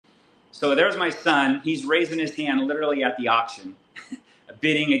So there's my son. He's raising his hand literally at the auction,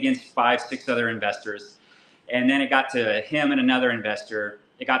 bidding against 5, 6 other investors. And then it got to him and another investor.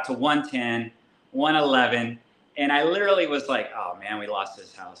 It got to 110, 111. And I literally was like, oh man, we lost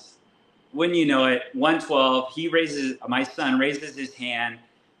this house. Wouldn't you know it, 112, my son raises his hand.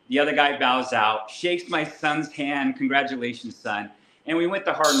 The other guy bows out, shakes my son's hand. Congratulations, son. And we went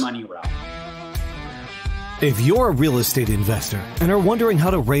the hard money route. If you're a real estate investor and are wondering how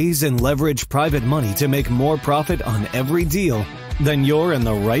to raise and leverage private money to make more profit on every deal, then you're in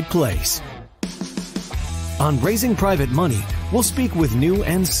the right place. On Raising Private Money, we'll speak with new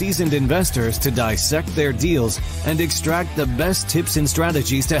and seasoned investors to dissect their deals and extract the best tips and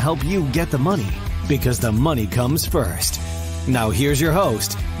strategies to help you get the money, because the money comes first. Now here's your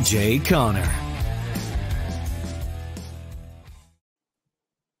host, Jay Conner.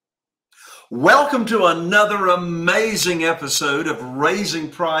 Welcome to another amazing episode of Raising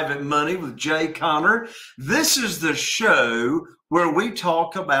Private Money with Jay Conner. This is the show where we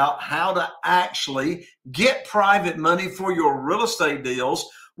talk about how to actually get private money for your real estate deals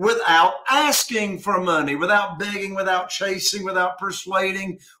without asking for money, without begging, without chasing, without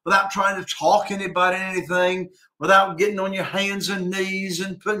persuading, without trying to talk anybody anything, without getting on your hands and knees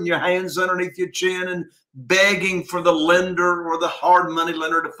and putting your hands underneath your chin and begging for the lender or the hard money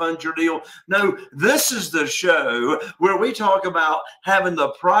lender to fund your deal. No, this is the show where we talk about having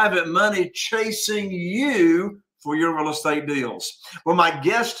the private money chasing you for your real estate deals. Well, my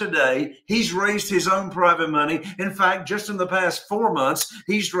guest today, he's raised his own private money. In fact, just in the past 4 months,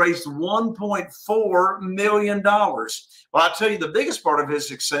 he's raised $1.4 million. Well, I tell you, the biggest part of his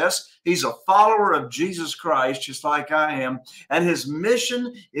success, he's a follower of Jesus Christ, just like I am. And his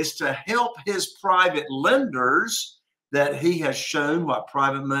mission is to help his private lenders that he has shown what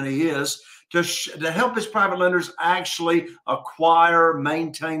private money is, to help his private lenders actually acquire,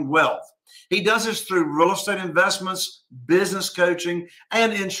 maintain wealth. He does this through real estate investments, business coaching,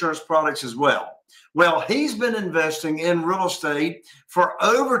 and insurance products as well. Well, he's been investing in real estate for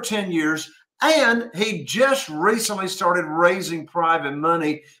over 10 years, and he just recently started raising private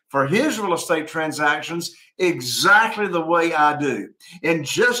money for his real estate transactions exactly the way I do. In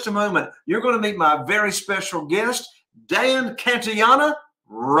just a moment, you're going to meet my very special guest, Dan Cantillana,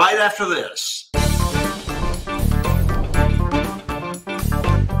 right after this.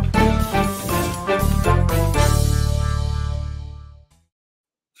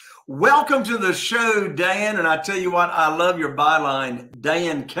 Welcome to the show, Dan. And I tell you what, I love your byline,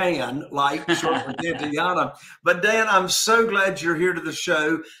 Dan Can, like short for Cantillana. But Dan, I'm so glad you're here to the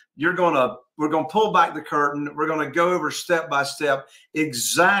show. We're going to pull back the curtain. We're going to go over step by step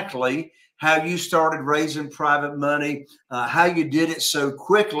exactly how you started raising private money, how you did it so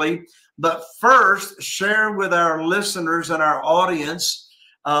quickly. But first, share with our listeners and our audience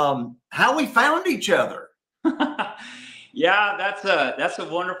how we found each other. Yeah, that's a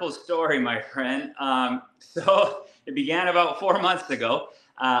wonderful story, my friend. So it began about 4 months ago.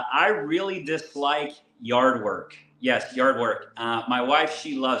 I really dislike yard work. Yes, yard work. My wife,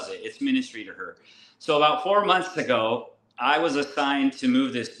 she loves it. It's ministry to her. So about 4 months ago, I was assigned to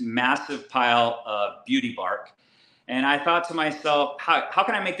move this massive pile of beauty bark. And I thought to myself, how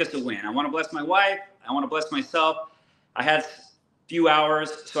can I make this a win? I want to bless my wife. I want to bless myself. I had a few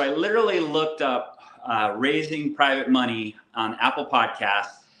hours. So I literally looked up Raising Private Money on Apple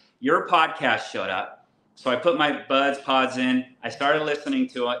Podcasts. Your podcast showed up. So I put my pods in. I started listening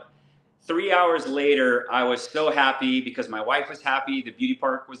to it. 3 hours later, I was so happy because my wife was happy. The beauty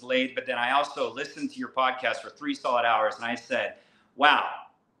park was laid. But then I also listened to your podcast for 3 solid hours. And I said, wow,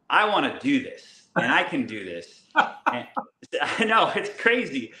 I want to do this. And I can do this. And I know, it's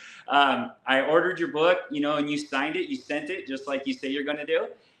crazy. I ordered your book, and you signed it. You sent it just like you say you're going to do.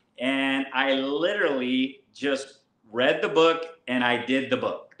 And I literally just read the book and I did the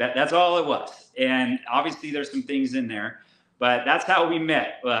book. That's all it was. And obviously there's some things in there, but that's how we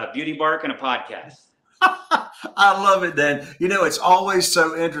met, beauty bark and a podcast. I love it, Dan. It's always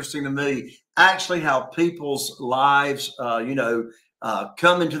so interesting to me, actually, how people's lives,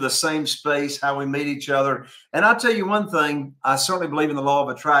 come into the same space, how we meet each other. And I'll tell you one thing, I certainly believe in the law of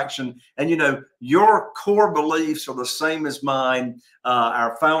attraction. And, your core beliefs are the same as mine.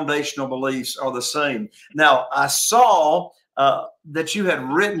 Our foundational beliefs are the same. Now, I saw that you had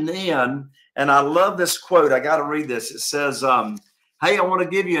written in, and I love this quote. I got to read this. It says, hey, I want to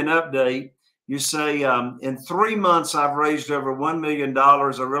give you an update. You say, in 3 months, I've raised over $1 million. I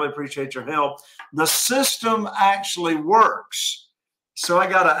really appreciate your help. The system actually works. So I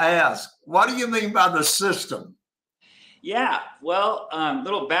got to ask, what do you mean by the system? Yeah, well,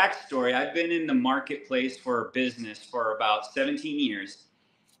 little backstory. I've been in the marketplace for business for about 17 years.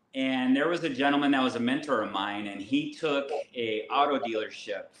 And there was a gentleman that was a mentor of mine, and he took a auto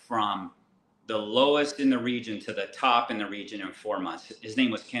dealership from the lowest in the region to the top in the region in 4 months. His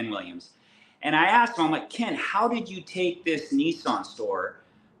name was Ken Williams. And I asked him, I'm like, Ken, how did you take this Nissan store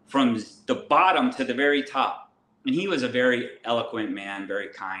from the bottom to the very top? And he was a very eloquent man, very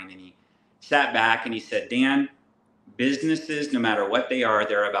kind. And he sat back and he said, Dan, businesses, no matter what they are,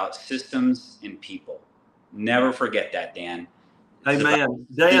 they're about systems and people. Never forget that, Dan. Hey, man,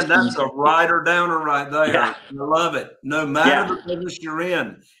 Dan, that's a writer downer right there. Yeah. I love it. No matter the business you're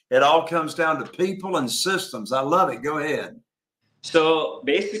in, it all comes down to people and systems. I love it. Go ahead. So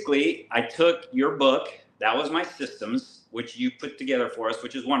basically, I took your book. That was my systems, which you put together for us,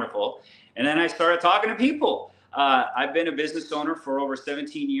 which is wonderful. And then I started talking to people. I've been a business owner for over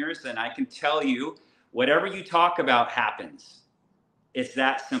 17 years, and I can tell you, whatever you talk about happens. It's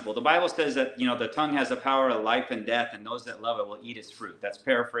that simple. The Bible says that, you know, the tongue has the power of life and death, and those that love it will eat its fruit. That's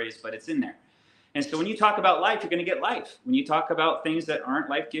paraphrased, but it's in there. And so when you talk about life, you're going to get life. When you talk about things that aren't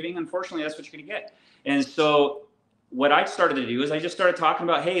life-giving, unfortunately, that's what you're going to get. And so what I started to do is I just started talking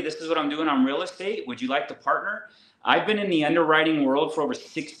about, hey, this is what I'm doing on real estate. Would you like to partner? I've been in the underwriting world for over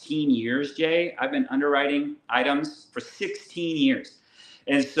 16 years, Jay. I've been underwriting items for 16 years.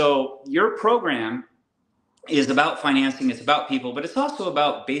 And so your program is about financing, it's about people, but it's also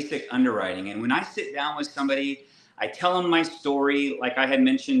about basic underwriting. And when I sit down with somebody, I tell them my story, like I had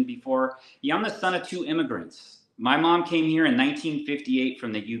mentioned before. Yeah, I'm the son of 2 immigrants. My mom came here in 1958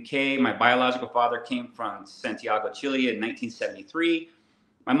 from the UK. My biological father came from Santiago, Chile in 1973.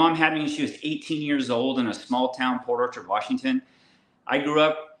 My mom had me when she was 18 years old in a small town, Port Orchard, Washington. I grew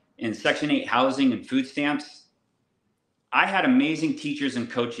up in Section 8 housing and food stamps. I had amazing teachers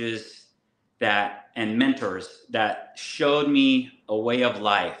and coaches and mentors that showed me a way of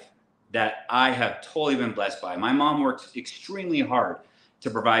life that I have totally been blessed by. My mom worked extremely hard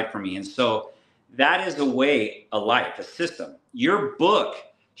to provide for me. And so that is a way, a life, a system. Your book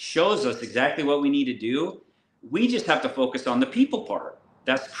shows us exactly what we need to do. We just have to focus on the people part.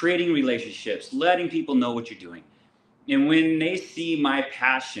 That's creating relationships, letting people know what you're doing. And when they see my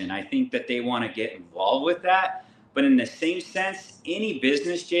passion, I think that they want to get involved with that. But in the same sense, any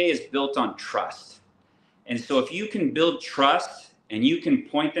business, Jay, is built on trust. And so if you can build trust and you can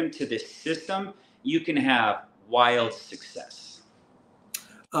point them to this system, you can have wild success.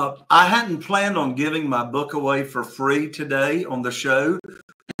 I hadn't planned on giving my book away for free today on the show,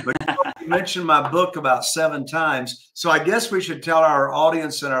 but you mentioned my book about 7 times. So I guess we should tell our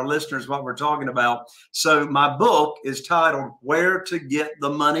audience and our listeners what we're talking about. So my book is titled Where to Get the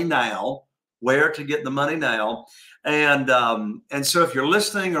Money Now. Where to Get the Money Now. And so if you're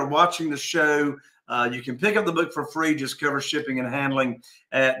listening or watching the show, you can pick up the book for free. Just cover shipping and handling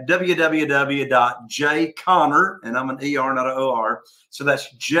at www.jayconner, and I'm an ER, not an OR. So that's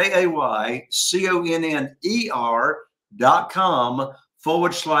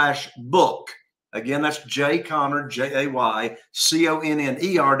JAYCONNER.com/book. Again, that's Jayconner,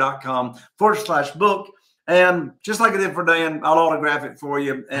 JAYCONNER.com/book. And just like I did for Dan, I'll autograph it for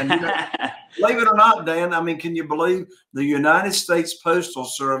you. And you know, believe it or not, Dan, I mean, can you believe the United States Postal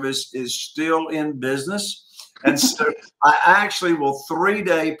Service is still in business? And so I actually will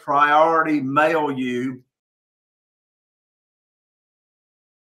 3-day priority mail you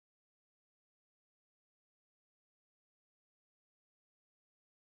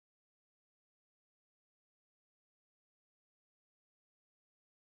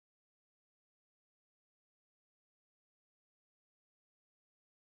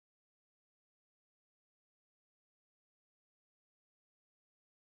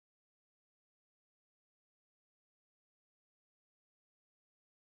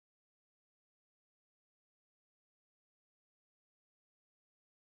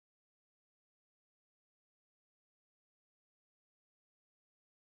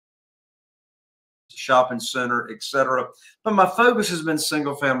shopping center, etc. But my focus has been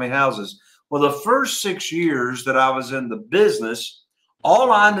single family houses. Well, the first 6 years that I was in the business,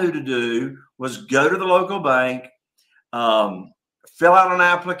 all I knew to do was go to the local bank, fill out an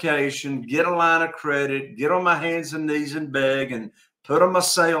application, get a line of credit, get on my hands and knees and beg and put on my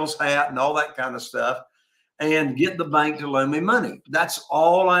sales hat and all that kind of stuff and get the bank to loan me money. That's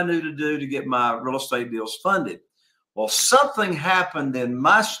all I knew to do to get my real estate deals funded. Well, something happened in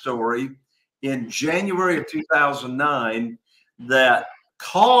my story in January of 2009 that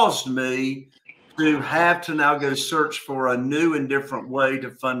caused me to have to now go search for a new and different way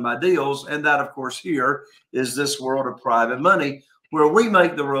to fund my deals. And that, of course, here is this world of private money where we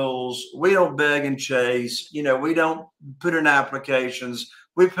make the rules. We don't beg and chase. You know, we don't put in applications.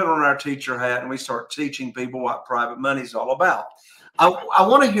 We put on our teacher hat and we start teaching people what private money is all about. I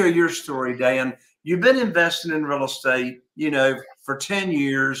want to hear your story, Dan. You've been investing in real estate, for 10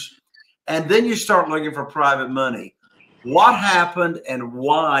 years, and then you start looking for private money. What happened and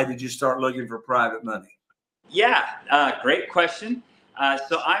why did you start looking for private money? Yeah, great question.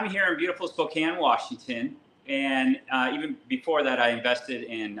 So I'm here in beautiful Spokane, Washington, and even before that, I invested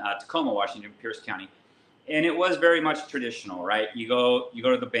in Tacoma, Washington, Pierce County, and it was very much traditional, right? You go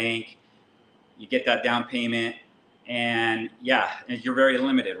to the bank, you get that down payment, and yeah, and you're very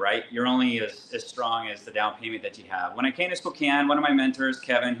limited, right? You're only as strong as the down payment that you have. When I came to Spokane, one of my mentors,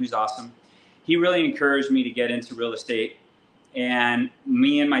 Kevin, who's awesome, he really encouraged me to get into real estate. And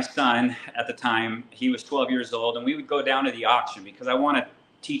me and my son at the time, he was 12 years old, and we would go down to the auction because I want to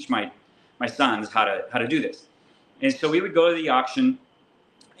teach my sons how to do this. And so we would go to the auction,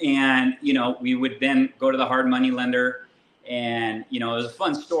 and we would then go to the hard money lender. And it was a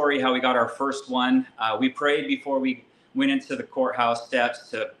fun story how we got our first one. We prayed before we went into the courthouse steps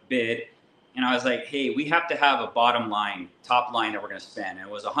to bid, and I was like, hey, we have to have a bottom line, top line that we're going to spend. And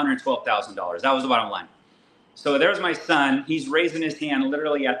it was $112,000. That was the bottom line. So there's my son. He's raising his hand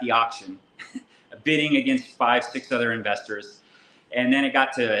literally at the auction, bidding against 5, 6 other investors. And then it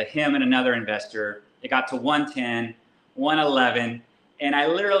got to him and another investor. It got to 110, 111. And I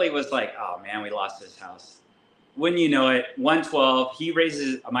literally was like, oh man, we lost this house. Wouldn't you know it, 112,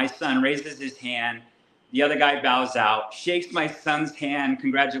 my son raises his hand. The other guy bows out, shakes my son's hand.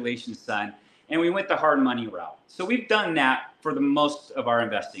 Congratulations, son. And we went the hard money route. So we've done that for the most of our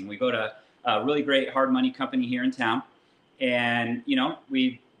investing. We go to a really great hard money company here in town. And,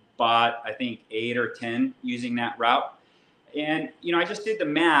 we bought, I think, 8 or 10 using that route. And, I just did the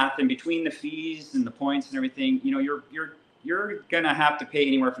math, and between the fees and the points and everything, you're going to have to pay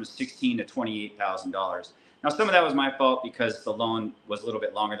anywhere from $16,000 to $28,000. Now, some of that was my fault because the loan was a little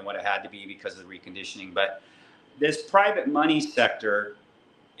bit longer than what it had to be because of the reconditioning. But this private money sector,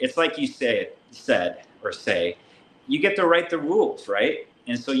 it's like you say, you get to write the rules, right?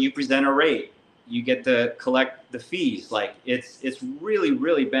 And so you present a rate, you get to collect the fees. Like it's really,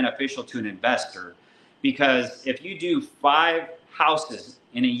 really beneficial to an investor, because if you do 5 houses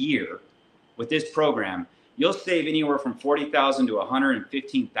in a year with this program, you'll save anywhere from $40,000 to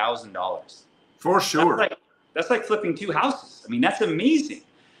 $115,000. For sure. That's like flipping 2 houses. I mean, that's amazing.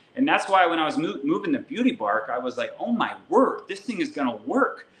 And that's why when I was moving the beauty bark, I was like, oh my word, this thing is going to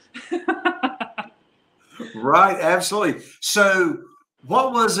work. Right. Absolutely. So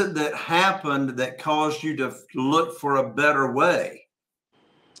what was it that happened that caused you to look for a better way?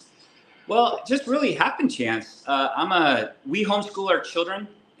 Well, just really happened chance. We homeschool our children.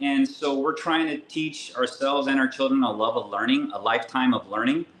 And so we're trying to teach ourselves and our children a love of learning, a lifetime of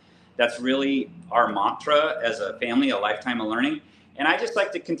learning. That's really our mantra as a family, a lifetime of learning. And I just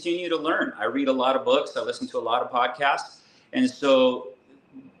like to continue to learn. I read a lot of books. I listen to a lot of podcasts. And so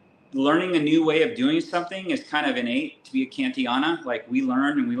learning a new way of doing something is kind of innate to be a Cantillana. Like we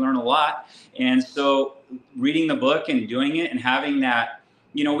learn and we learn a lot. And so reading the book and doing it and having that,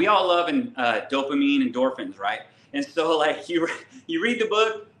 we all love dopamine, endorphins, right? And so like you read the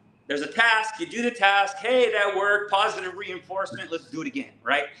book, there's a task, you do the task, hey, that worked, positive reinforcement, let's do it again,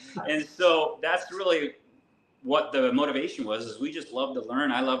 right? And so that's really what the motivation was, is we just love to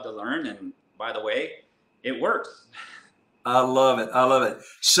learn. I love to learn. And by the way, it works. I love it. I love it.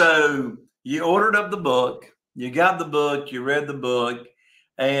 So you ordered up the book, you got the book, you read the book,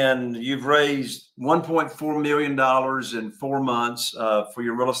 and you've raised $1.4 million in 4 months for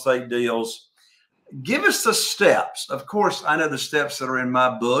your real estate deals. Give us the steps. Of course, I know the steps that are in my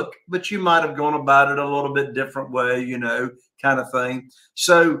book, but you might have gone about it a little bit different way, kind of thing.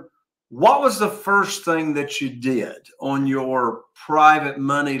 So what was the first thing that you did on your private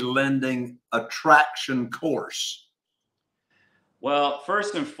money lending attraction course? Well,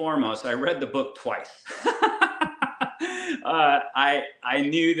 first and foremost, I read the book twice. I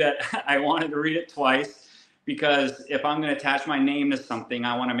knew that I wanted to read it twice, because if I'm going to attach my name to something,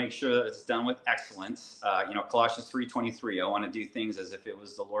 I want to make sure that it's done with excellence. Colossians 3:23, I want to do things as if it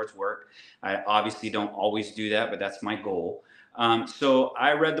was the Lord's work. I obviously don't always do that, but that's my goal. So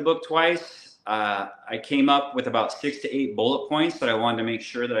I read the book twice. I came up with about 6 to 8 bullet points that I wanted to make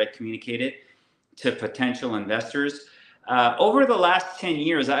sure that I communicated to potential investors. Over the last 10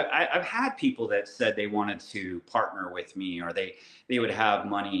 years, I've had people that said they wanted to partner with me, or they would have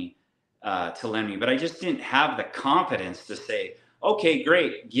money to lend me, but I just didn't have the confidence to say, okay,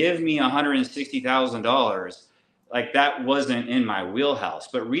 great, give me $160,000. Like that wasn't in my wheelhouse.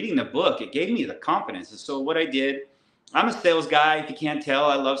 But reading the book, it gave me the confidence. And so what I did, I'm a sales guy. If you can't tell,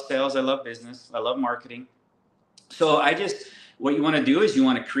 I love sales. I love business. I love marketing. So what you want to do is you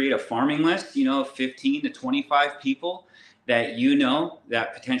want to create a farming list, 15 to 25 people. that you know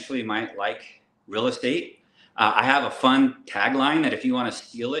that potentially might like real estate. I have a fun tagline that if you want to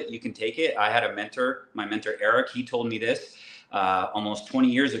steal it, you can take it. I had a mentor, my mentor Eric, he told me this almost 20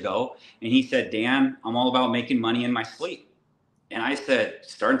 years ago. And he said, Dan, I'm all about making money in my sleep. And I said,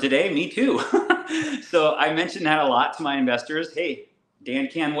 starting today, me too. So I mentioned that a lot to my investors. Hey, Dan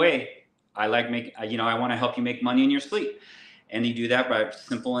Canway, I want to help you make money in your sleep. And you do that by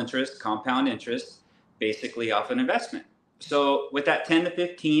simple interest, compound interest, basically off an investment. So with that 10 to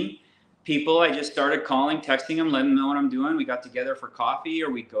 15 people, I just started calling, texting them, letting them know what I'm doing. We got together for coffee,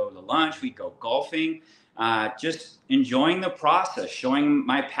 or we'd go to lunch, we'd go golfing, just enjoying the process, showing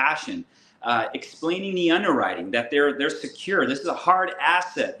my passion. Explaining the underwriting, that they're secure. This is a hard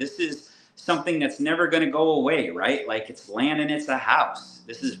asset. This is something that's never going to go away, right? Like it's land and it's a house.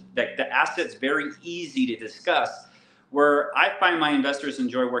 This is the asset's very easy to discuss. Where I find my investors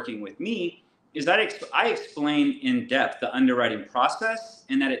enjoy working with me is that I explain in depth the underwriting process,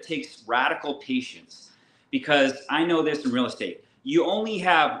 and that it takes radical patience, because I know this in real estate. You only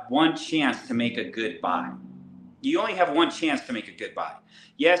have one chance to make a good buy. You only have one chance to make a good buy.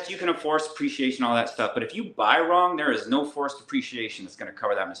 Yes, you can have forced appreciation, all that stuff, but if you buy wrong, there is no forced appreciation that's going to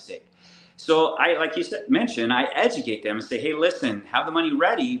cover that mistake. So I, like you mentioned, I educate them and say, hey, listen, have the money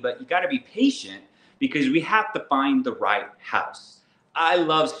ready, but you got to be patient, because we have to find the right house. I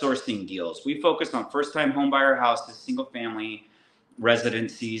love sourcing deals. We focus on first-time homebuyer houses, single-family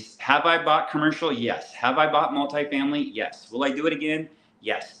residencies. Have I bought commercial? Yes. Have I bought multifamily? Yes. Will I do it again?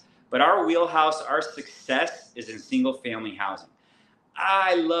 Yes. But our wheelhouse, our success is in single-family housing.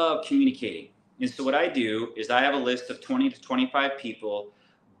 I love communicating. And so what I do is I have a list of 20 to 25 people.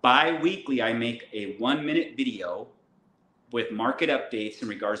 Bi-weekly, I make a 1-minute video with market updates in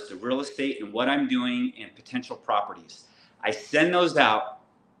regards to real estate and what I'm doing and potential properties. I send those out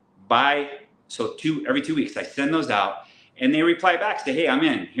every 2 weeks. I send those out, and they reply back, say, hey, I'm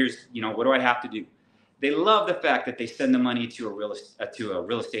in. Here's, what do I have to do? They love the fact that they send the money to a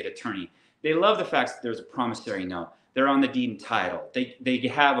real estate attorney. They love the fact that there's a promissory note. They're on the deed and title.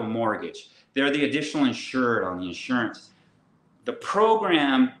 They have a mortgage. They're the additional insured on the insurance. The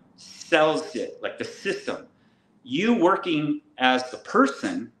program sells it, like the system. You working as the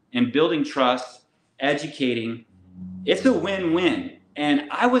person and building trust, educating, it's a win-win. And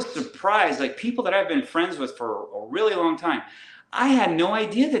I was surprised, like people that I've been friends with for a really long time, I had no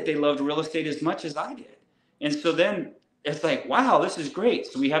idea that they loved real estate as much as I did. And so then it's like, wow, this is great.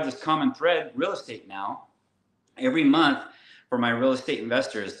 So we have this common thread, real estate now, every month for my real estate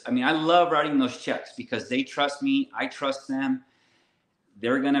investors. I mean, I love writing those checks because they trust me. I trust them.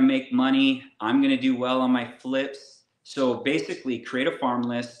 They're going to make money. I'm going to do well on my flips. So basically create a farm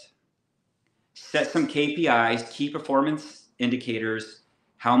list, set some KPIs, key performance indicators.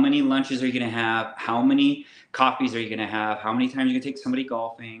 How many lunches are you going to have? How many coffees are you going to have? How many times are you going to take somebody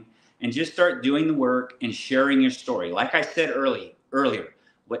golfing? And just start doing the work and sharing your story. Like I said earlier,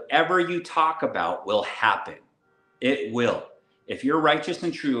 whatever you talk about will happen. It will. If you're righteous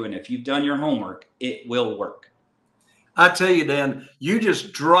and true, and if you've done your homework, it will work. I tell you, Dan, you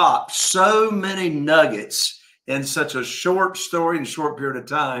just dropped so many nuggets in such a short story in a short period of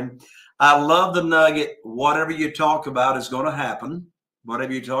time. I love the nugget. Whatever you talk about is going to happen.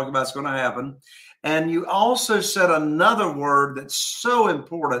 Whatever you talk about is going to happen. And you also said another word that's so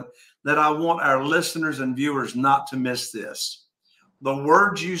important that I want our listeners and viewers not to miss this. The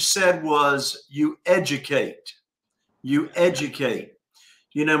word you said was you educate. You educate.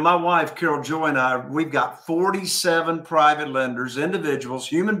 My wife, Carol Joy, and I, we've got 47 private lenders, individuals,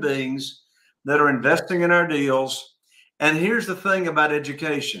 human beings that are investing in our deals. And here's the thing about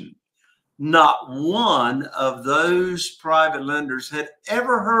education. Not one of those private lenders had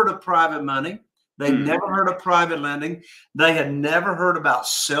ever heard of private money. They'd never heard of private lending. They had never heard about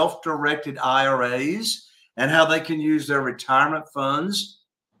self-directed IRAs and how they can use their retirement funds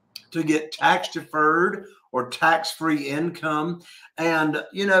to get tax deferred or tax-free income. And,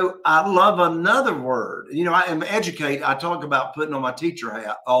 I love another word. I am educate. I talk about putting on my teacher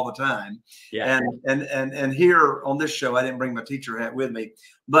hat all the time. Yeah. And here on this show, I didn't bring my teacher hat with me.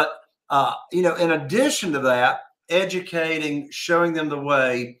 But, in addition to that, educating, showing them the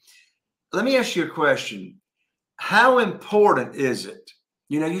way. Let me ask you a question. How important is it?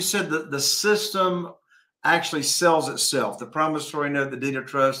 You said that the system actually sells itself, the promissory note, the deed of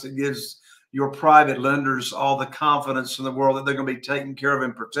trust that gives your private lenders all the confidence in the world that they're going to be taken care of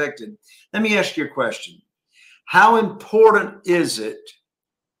and protected. Let me ask you a question. How important is it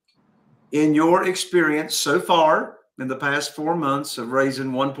in your experience so far in the past 4 months of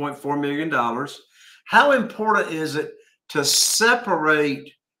raising $1.4 million? How important is it to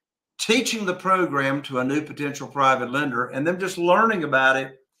separate teaching the program to a new potential private lender and them just learning about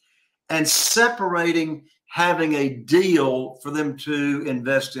it and separating having a deal for them to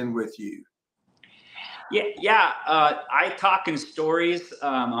invest in with you? Yeah. I talk in stories.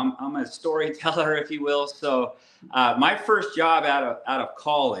 I'm a storyteller, if you will. So my first job out of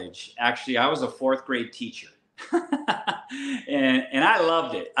college, actually, I was a fourth grade teacher. and I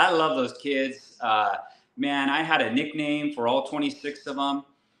loved it. I love those kids. Man, I had a nickname for all 26 of them.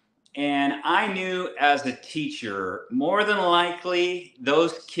 And I knew as a teacher, more than likely,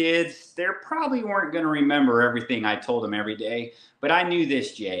 those kids, they probably weren't going to remember everything I told them every day. But I knew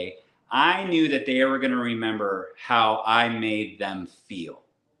this, Jay. I knew that they were going to remember how I made them feel.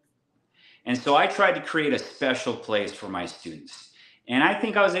 And so I tried to create a special place for my students. And I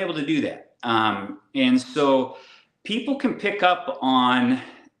think I was able to do that. And so people can pick up on,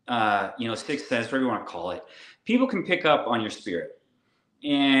 sixth sense, whatever you want to call it. People can pick up on your spirit.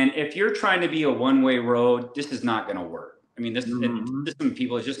 And if you're trying to be a one-way road, this is not going to work. I mean, this some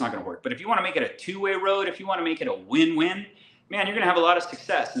people, it's just not going to work. But if you want to make it a two-way road, if you want to make it a win-win, man, you're going to have a lot of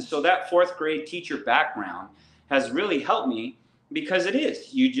success. And so that fourth grade teacher background has really helped me, because it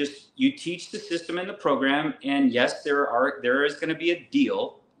is. You teach the system and the program, and yes, there is going to be a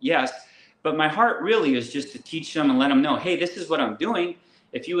deal, yes. But my heart really is just to teach them and let them know, hey, this is what I'm doing.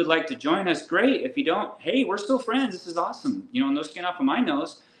 If you would like to join us, great. If you don't, hey, we're still friends. This is awesome. No skin off of my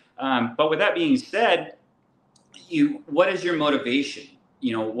nose. But with that being said, what is your motivation?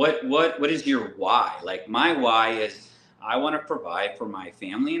 What is your why? Like, my why is I want to provide for my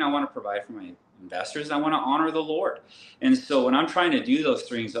family, and I want to provide for my investors. I want to honor the Lord. And so when I'm trying to do those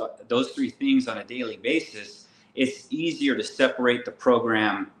three things on a daily basis, it's easier to separate the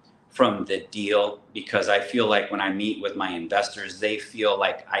program from the deal, because I feel like when I meet with my investors, they feel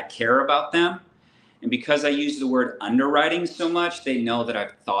like I care about them. And because I use the word underwriting so much, they know that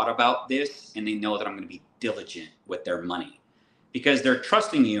I've thought about this, and they know that I'm going to be diligent with their money, because they're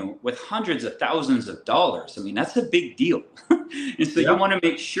trusting you with hundreds of thousands of dollars. I mean, that's a big deal. And so you want to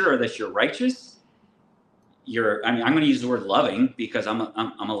make sure that you're righteous. I'm going to use the word loving, because I'm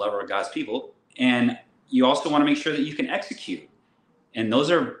a lover of God's people. And you also want to make sure that you can execute. And those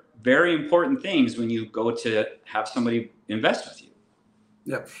are very important things when you go to have somebody invest with you.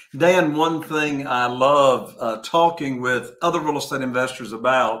 Yeah. Dan, one thing I love talking with other real estate investors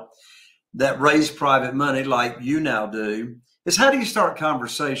about that raise private money like you now do is, how do you start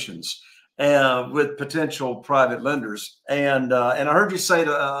conversations with potential private lenders? And I heard you say it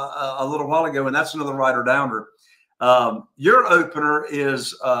a little while ago, and that's another writer downer. Your opener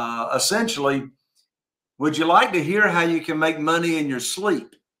is essentially, would you like to hear how you can make money in your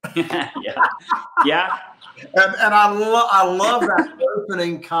sleep? Yeah. And I love that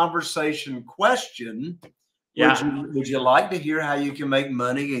opening conversation question. Yeah. Would you like to hear how you can make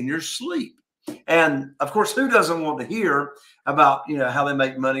money in your sleep? And of course, who doesn't want to hear about how they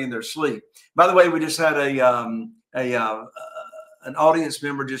make money in their sleep? By the way, we just had an audience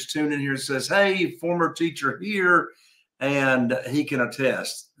member just tune in here and says, "Hey, former teacher here," and he can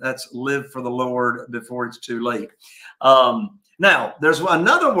attest. That's live for the Lord before it's too late. Now, there's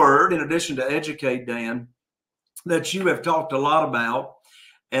another word in addition to educate, Dan, that you have talked a lot about,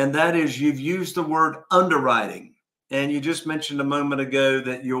 and that is you've used the word underwriting. And you just mentioned a moment ago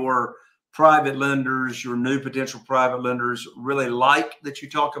that your private lenders, your new potential private lenders, really like that you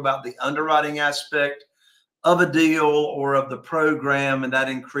talk about the underwriting aspect of a deal or of the program, and that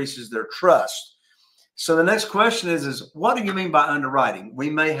increases their trust. So the next question is what do you mean by underwriting?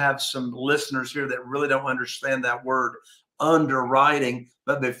 We may have some listeners here that really don't understand that word underwriting.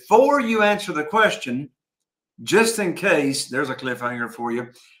 But before you answer the question, just in case, there's a cliffhanger for you,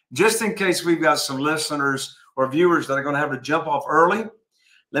 just in case we've got some listeners or viewers that are going to have to jump off early,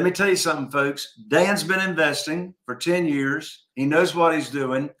 let me tell you something, folks. Dan's been investing for 10 years. He knows what he's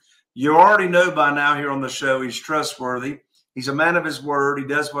doing. You already know by now here on the show, he's trustworthy. He's a man of his word. He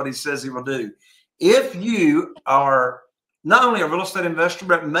does what he says he will do. If you are not only a real estate investor,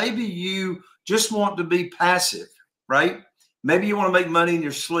 but maybe you just want to be passive, right? Maybe you want to make money in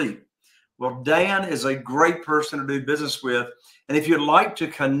your sleep. Well, Dan is a great person to do business with. And if you'd like to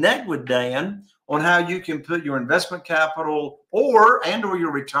connect with Dan on how you can put your investment capital or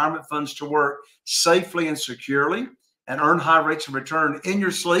your retirement funds to work safely and securely and earn high rates of return in your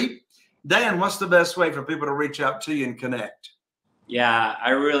sleep, Dan, what's the best way for people to reach out to you and connect? Yeah,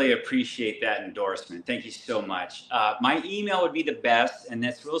 I really appreciate that endorsement. Thank you so much. My email would be the best, and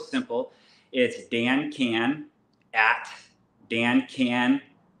that's real simple. It's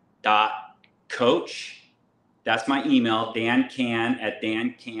dancan@dancan.coach. That's my email,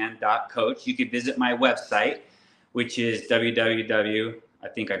 dancan@dancan.coach. You could visit my website, which is I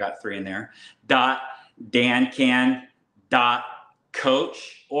think I got 3 in there,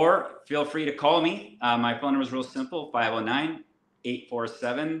 .dancan.coach, or feel free to call me. My phone number is real simple,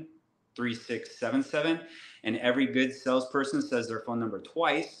 509-847-3677. And every good salesperson says their phone number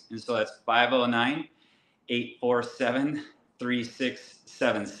twice. And so that's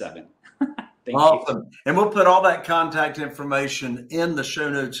 509-847-3677. Thank Awesome. you. And we'll put all that contact information in the show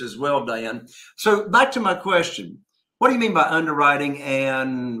notes as well, Dan. So back to my question. What do you mean by underwriting,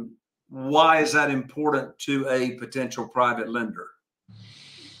 and why is that important to a potential private lender?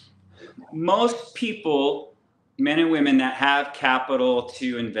 Most people, men and women that have capital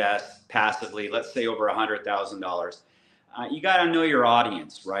to invest passively, let's say over $100,000, you got to know your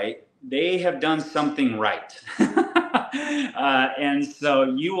audience, right? They have done something right. And so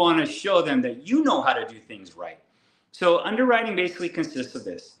you want to show them that you know how to do things right. So underwriting basically consists of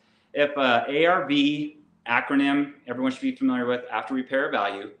this. If ARV acronym, everyone should be familiar with, after repair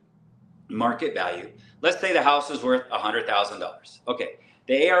value, market value. Let's say the house is worth $100,000. Okay,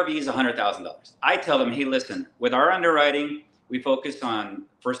 the ARV is $100,000. I tell them, hey, listen, with our underwriting, we focus on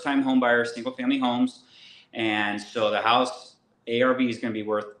first-time home buyers, single-family homes, and so the house ARV is going to be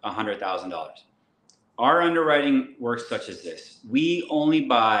worth $100,000. Our underwriting works such as this. We only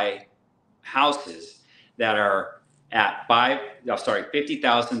buy houses that are at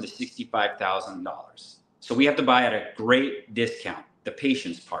 $50,000 to $65,000. So we have to buy at a great discount, the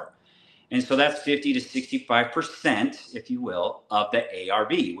patience part. And so that's 50 to 65%, if you will, of the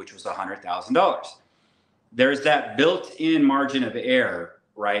ARV, which was $100,000. There's that built-in margin of error,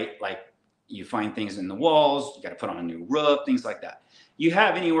 right? Like you find things in the walls, you got to put on a new roof, things like that. You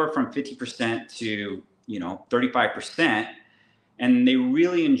have anywhere from 50% to 35%, and they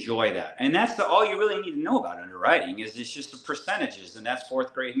really enjoy that. And that's all you really need to know about underwriting is it's just the percentages, and that's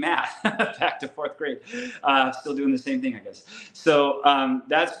 4th grade math. Back to 4th grade, still doing the same thing, I guess. So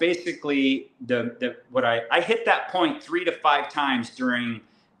that's basically what I hit that point 3 to 5 times during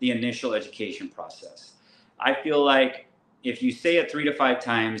the initial education process. I feel like if you say it 3 to 5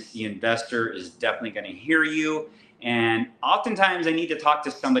 times, the investor is definitely going to hear you. And oftentimes I need to talk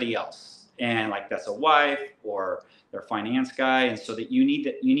to somebody else, and like that's a wife or their finance guy, and so that you need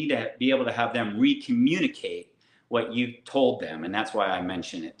to be able to have them re-communicate what you've told them, and that's why I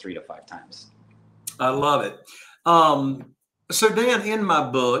mention it 3 to 5 times. I love it. So Dan, in my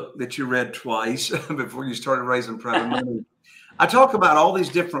book that you read twice before you started raising private money, I talk about all these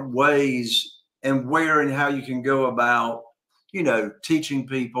different ways and where and how you can go about, teaching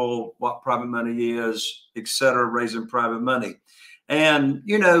people what private money is, et cetera, raising private money. And,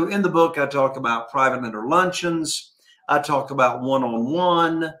 in the book, I talk about private lender luncheons. I talk about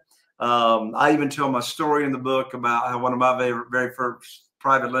one-on-one. I even tell my story in the book about how one of my very first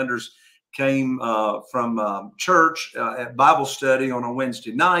private lenders came from church at Bible study on a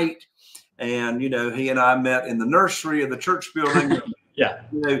Wednesday night. And, he and I met in the nursery of the church building. Yeah.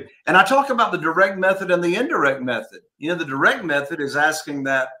 And I talk about the direct method and the indirect method. The direct method is asking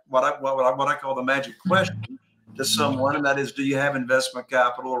that what I call the magic question to someone, and that is, do you have investment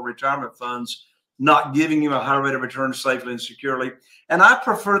capital or retirement funds not giving you a high rate of return safely and securely? And I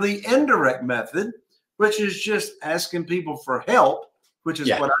prefer the indirect method, which is just asking people for help, which is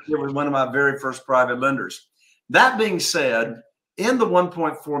what I did with one of my very first private lenders. That being said, in the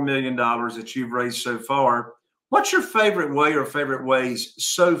 $1.4 million that you've raised so far, what's your favorite way or favorite ways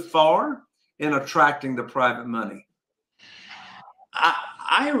so far in attracting the private money?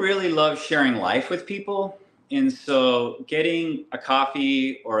 I really love sharing life with people. And so getting a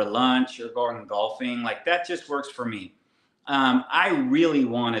coffee or a lunch or going golfing, like that just works for me. I really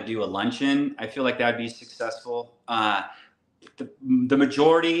want to do a luncheon. I feel like that'd be successful. The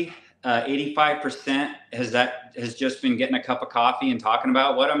majority, 85% has just been getting a cup of coffee and talking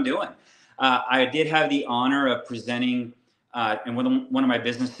about what I'm doing. I did have the honor of presenting in one of my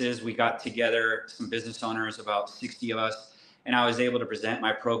businesses. We got together some business owners, about 60 of us, and I was able to present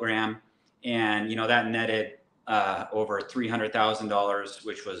my program. And, that netted over $300,000,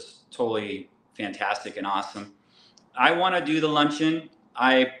 which was totally fantastic and awesome. I want to do the luncheon.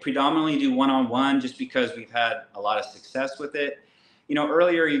 I predominantly do one-on-one just because we've had a lot of success with it.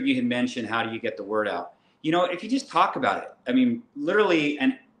 Earlier you had mentioned, how do you get the word out? If you just talk about it. I mean, literally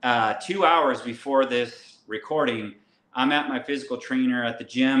 2 hours before this recording, I'm at my physical trainer at the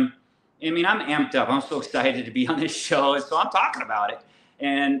gym. I mean, I'm amped up. I'm so excited to be on this show. And so I'm talking about it.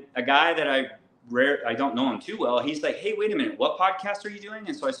 And a guy that I don't know him too well, he's like, hey, wait a minute, what podcast are you doing?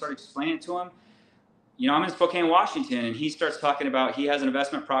 And so I started explaining it to him. I'm in Spokane, Washington, and he starts talking about he has an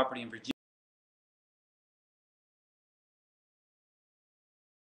investment property in Virginia.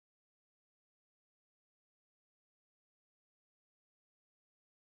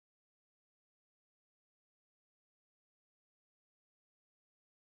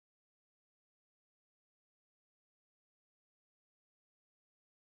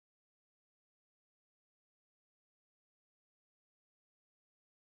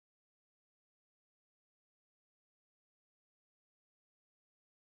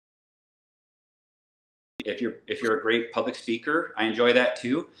 If you're a great public speaker, I enjoy that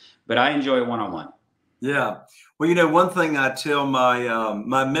too, but I enjoy one-on-one. Yeah. Well, you know, one thing I tell my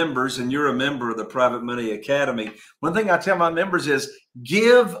my members, and you're a member of the Private Money Academy, one thing I tell my members is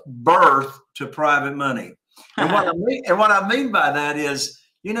give birth to private money. And what I mean by that is,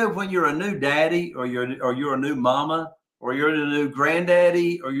 you know, when you're a new daddy, or you're a new mama, or you're a new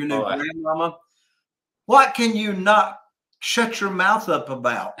granddaddy, or you're a new grandmama, what can you not shut your mouth up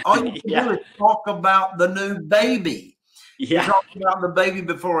about? All you can do is talk about the new baby. You talk about the baby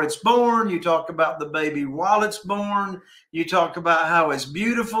before it's born. You talk about the baby while it's born. You talk about how it's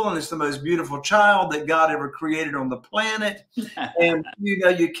beautiful and it's the most beautiful child that God ever created on the planet. And, you know,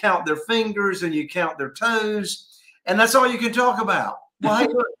 you count their fingers and you count their toes. And that's all you can talk about. Well, hey,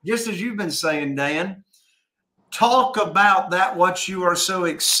 look, just as you've been saying, Dan, talk about that, what you are so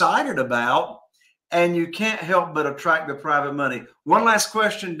excited about, and you can't help but attract the private money. One last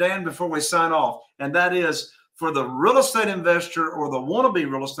question, Dan, before we sign off, and that is, for the real estate investor or the wannabe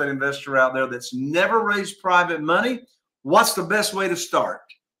real estate investor out there that's never raised private money, what's the best way to start?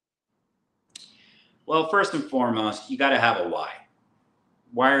 Well, first and foremost, you got to have a why.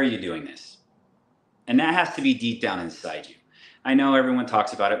 Why are you doing this? And that has to be deep down inside you. I know everyone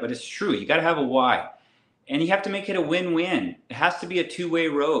talks about it, but it's true. You got to have a why. And you have to make it a win-win. It has to be a two-way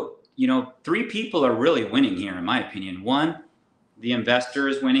road. You know, 3 people are really winning here, in my opinion. 1, the investor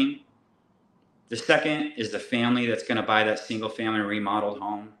is winning. The second is the family that's going to buy that single family remodeled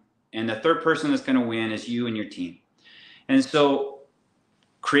home. And the third person that's going to win is you and your team. And so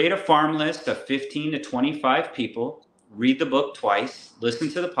create a farm list of 15 to 25 people, read the book twice, listen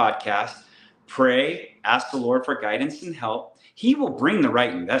to the podcast, pray, ask the Lord for guidance and help. He will bring the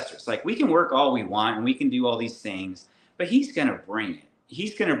right investors. Like, we can work all we want and we can do all these things, but he's going to bring it.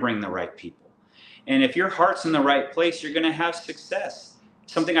 He's going to bring the right people. And if your heart's in the right place, you're going to have success.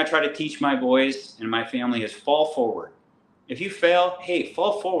 Something I try to teach my boys and my family is fall forward. If you fail, hey,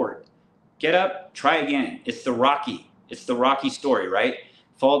 fall forward. Get up, try again. It's the Rocky story, right?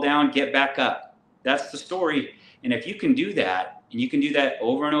 Fall down, get back up. That's the story. And if you can do that, and you can do that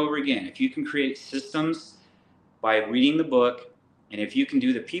over and over again, if you can create systems by reading the book, and if you can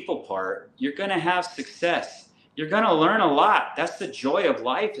do the people part, you're going to have success. You're going to learn a lot. That's the joy of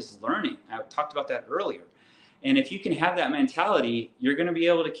life, is learning. I talked about that earlier. And if you can have that mentality, you're going to be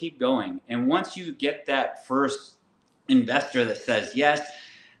able to keep going. And once you get that first investor that says yes,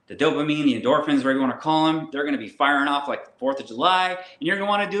 the dopamine, the endorphins, whatever you want to call them, they're going to be firing off like the 4th of July, and you're going to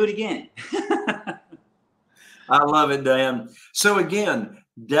want to do it again. I love it, Dan. So again,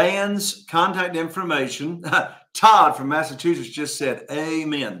 Dan's contact information, Todd from Massachusetts just said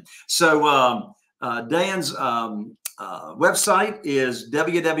amen. So Dan's website is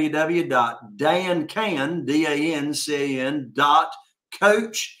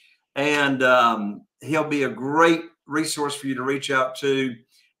www.dancan.coach, and he'll be a great resource for you to reach out to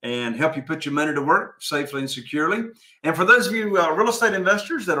and help you put your money to work safely and securely. And for those of you real estate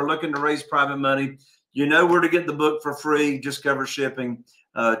investors that are looking to raise private money, you know where to get the book for free. Just cover shipping.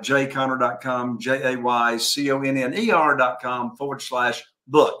 jayconner.com,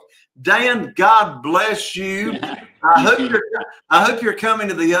 JAYCONNER.com/book. Dan, God bless you. I hope you're coming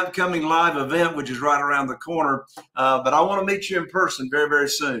to the upcoming live event, which is right around the corner. But I want to meet you in person very, very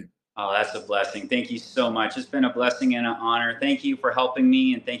soon. Oh, that's a blessing. Thank you so much. It's been a blessing and an honor. Thank you for helping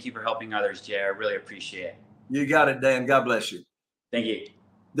me, and thank you for helping others, Jay. I really appreciate it. You got it, Dan. God bless you. Thank you.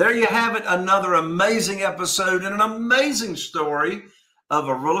 There you have it. Another amazing episode and an amazing story of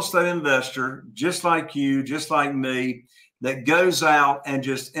a real estate investor just like you, just like me, that goes out and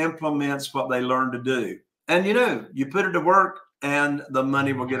just implements what they learn to do. And, you know, you put it to work and the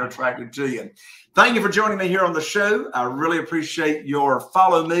money will get attracted to you. Thank you for joining me here on the show. I really appreciate your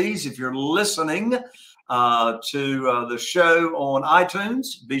follow me's. If you're listening to the show on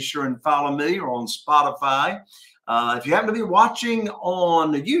iTunes, be sure and follow me, or on Spotify. If you happen to be watching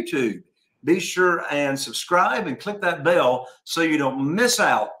on YouTube, be sure and subscribe and click that bell so you don't miss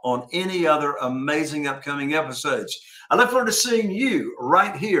out on any other amazing upcoming episodes. I look forward to seeing you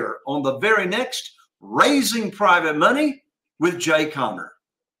right here on the very next Raising Private Money with Jay Conner.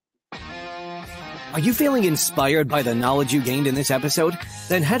 Are you feeling inspired by the knowledge you gained in this episode?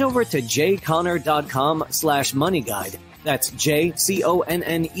 Then head over to jayconner.com/moneyguide. That's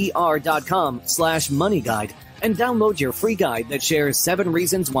JCONNER.com/moneyguide. And download your free guide that shares 7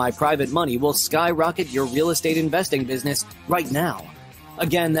 reasons why private money will skyrocket your real estate investing business right now.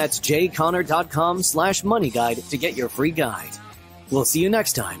 Again, that's jayconner.com/moneyguide to get your free guide. We'll see you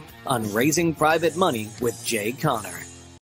next time on Raising Private Money with Jay Conner.